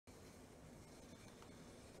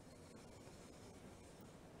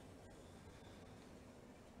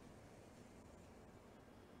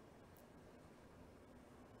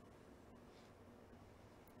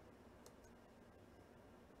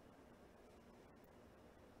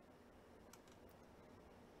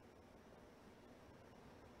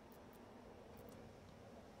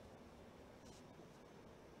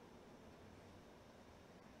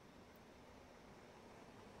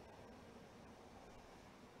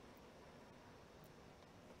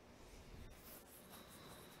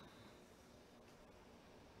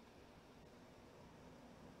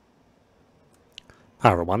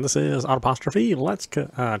Hi everyone, this is audap. Let's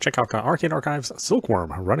check out Arcade Archive's Silk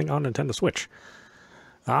Worm running on Nintendo Switch.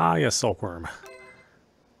 Ah yes, Silk Worm.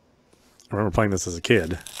 I remember playing this as a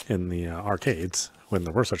kid in the arcades when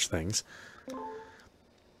there were such things.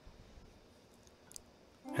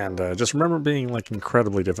 And just remember being like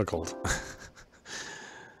incredibly difficult.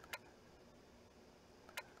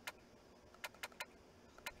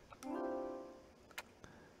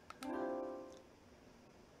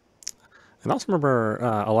 And also remember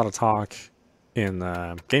a lot of talk in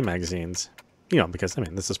game magazines, you know, because I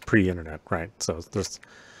mean this is pre-internet, right? So there's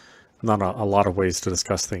not a lot of ways to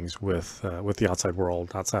discuss things with the outside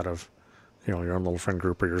world outside of, you know, your own little friend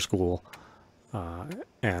group or your school,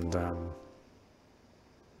 and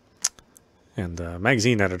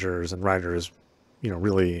magazine editors and writers, you know,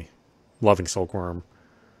 really loving Silk Worm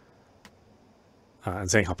and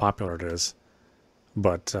saying how popular it is,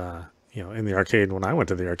 but you know, in the arcade, when I went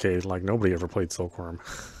to the arcade, like nobody ever played Silk Worm.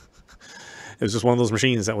 It was just one of those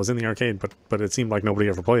machines that was in the arcade, but it seemed like nobody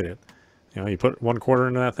ever played it. You know, you put one quarter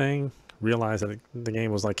into that thing, realize that the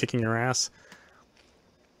game was like kicking your ass.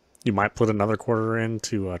 You might put another quarter in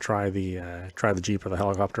to try the Jeep or the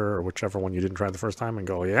helicopter or whichever one you didn't try the first time, and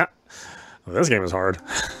go, yeah, this game is hard.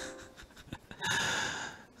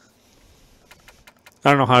 I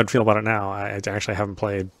don't know how I'd feel about it now. I actually haven't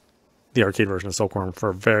played the arcade version of Silk Worm for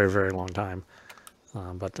a very, very long time.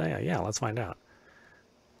 But yeah, let's find out.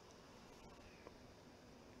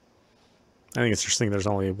 I think it's interesting there's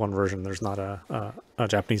only one version. There's not a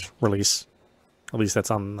Japanese release. At least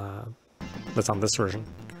that's on this version.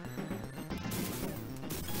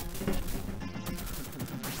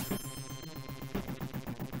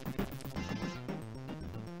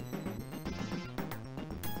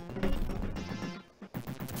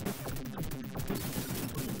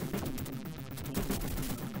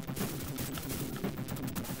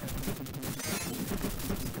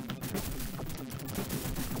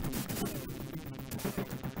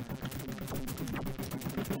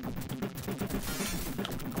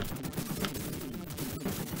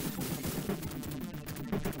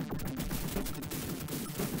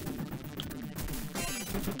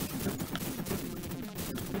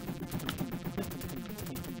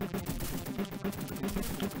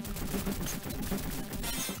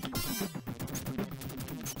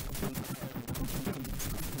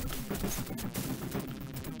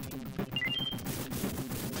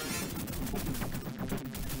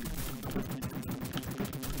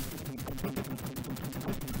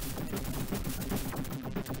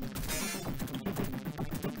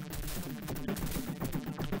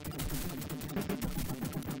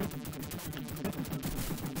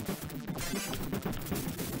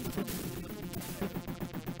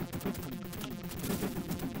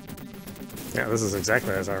 Yeah, this is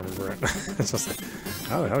exactly as I remember it. It's just like,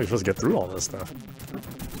 how the hell are you supposed to get through all this stuff?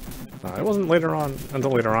 It wasn't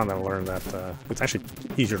until later on that I learned that it's actually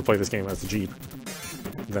easier to play this game as the Jeep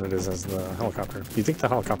than it is as the helicopter. You'd think the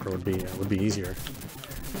helicopter would be easier.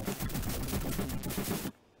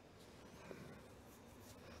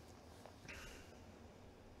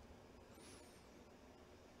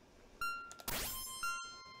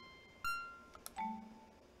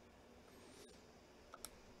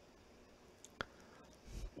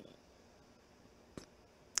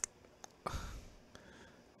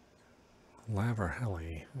 Lav or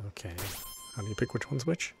heli? Okay. How do you pick which one's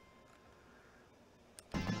which?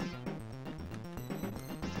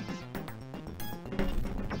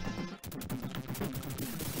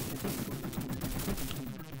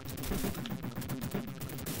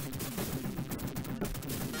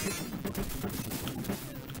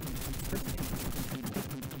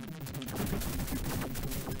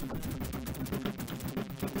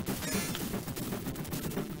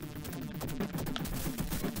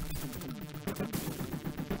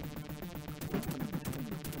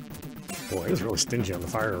 Boy, it is really stingy on the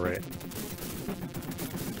fire rate. I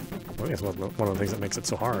think that's one of the things that makes it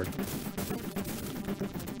so hard.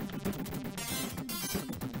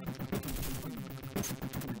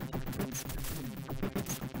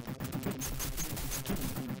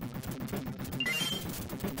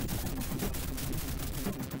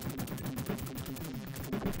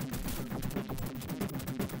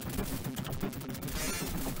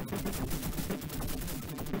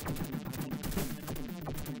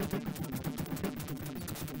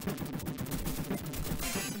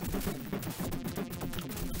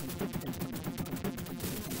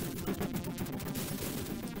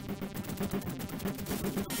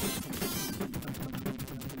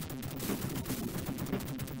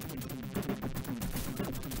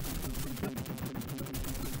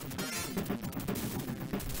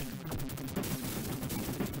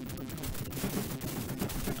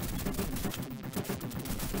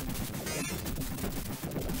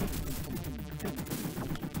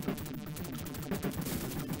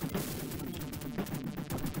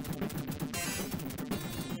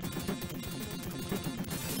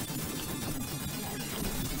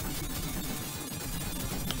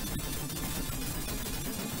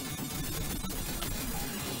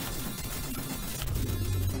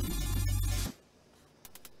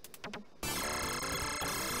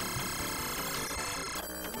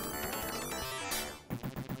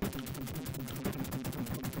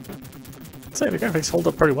 I'd say the graphics hold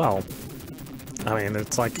up pretty well. I mean,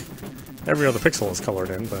 it's like every other pixel is colored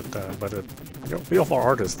in, but the overall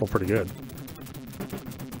art is still pretty good.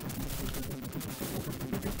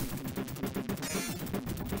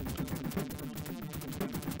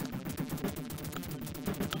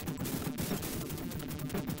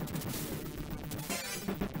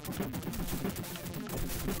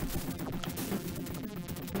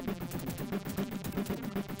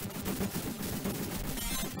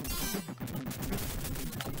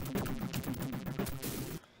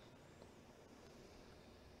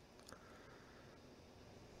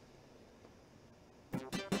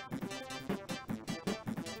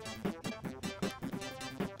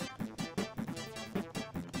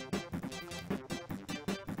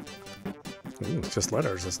 Ooh, it's just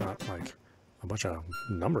letters, it's not like a bunch of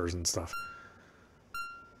numbers and stuff.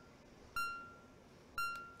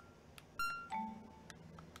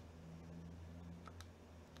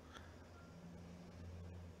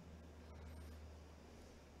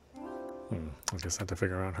 I guess I have to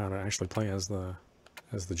figure out how to actually play as the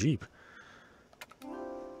Jeep.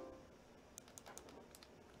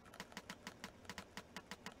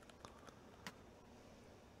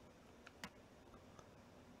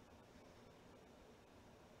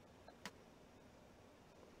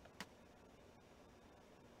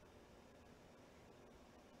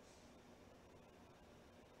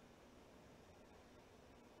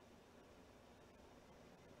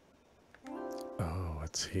 Oh,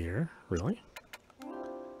 it's here? Really?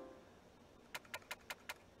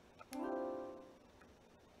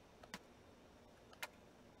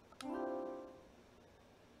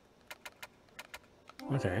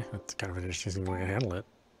 Okay, that's kind of an interesting way to handle it.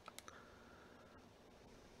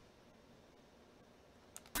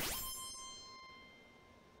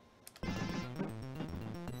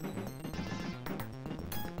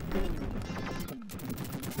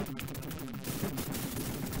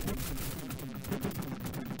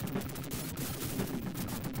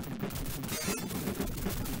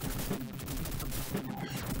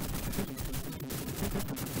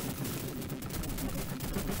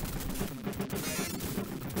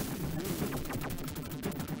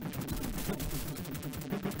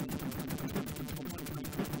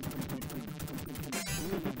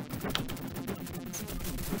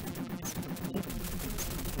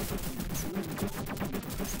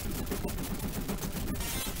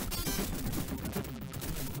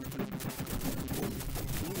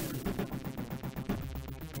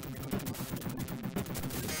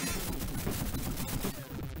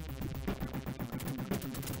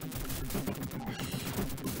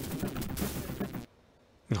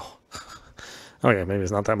 Oh yeah, maybe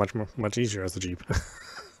it's not that much easier as the Jeep.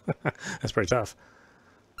 That's pretty tough.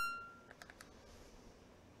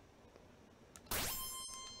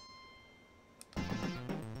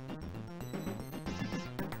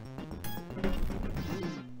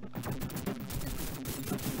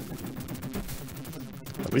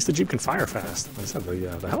 At least the Jeep can fire fast. Like I said,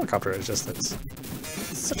 the helicopter is just it's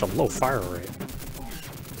such a low fire rate.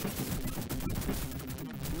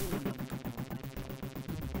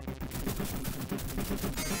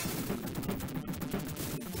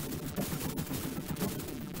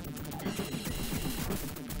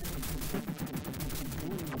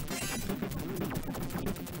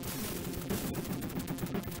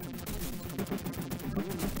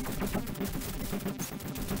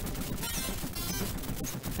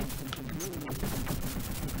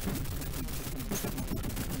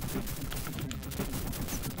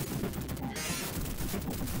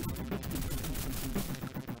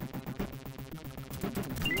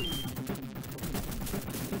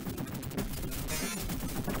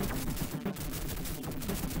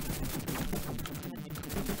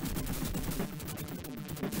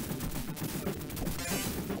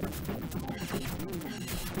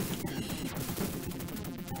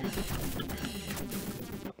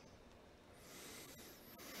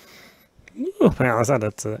 Oh, yeah,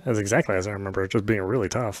 that's exactly as I remember it, just being really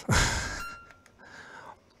tough.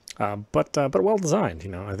 But well designed, you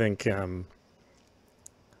know. I think now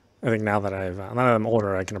that I'm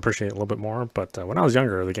older, I can appreciate it a little bit more. But when I was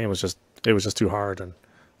younger, the game was just too hard, and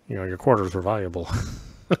you know your quarters were valuable.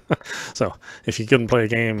 So if you couldn't play a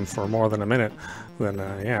game for more than a minute, then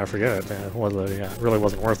yeah, forget it. It really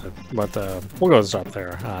wasn't worth it. But we'll go stop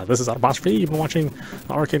there. This is audap. You've been watching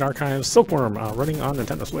Arcade Archives Silk Worm running on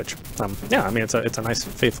Nintendo Switch. Yeah, I mean it's a nice,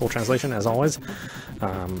 faithful translation as always.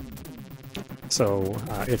 So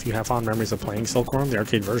if you have fond memories of playing Silk Worm, the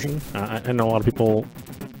arcade version, I know a lot of people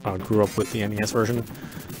grew up with the NES version,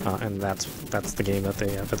 and that's the game that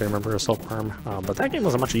they remember as Silk Worm. But that game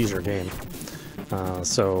was a much easier game.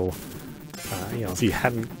 So you know, if you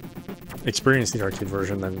hadn't experienced the arcade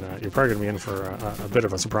version, then you're probably going to be in for a bit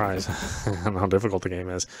of a surprise on how difficult the game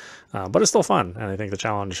is. But it's still fun, and I think the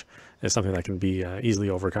challenge is something that can be easily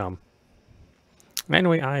overcome.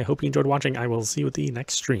 Anyway, I hope you enjoyed watching. I will see you at the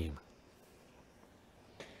next stream.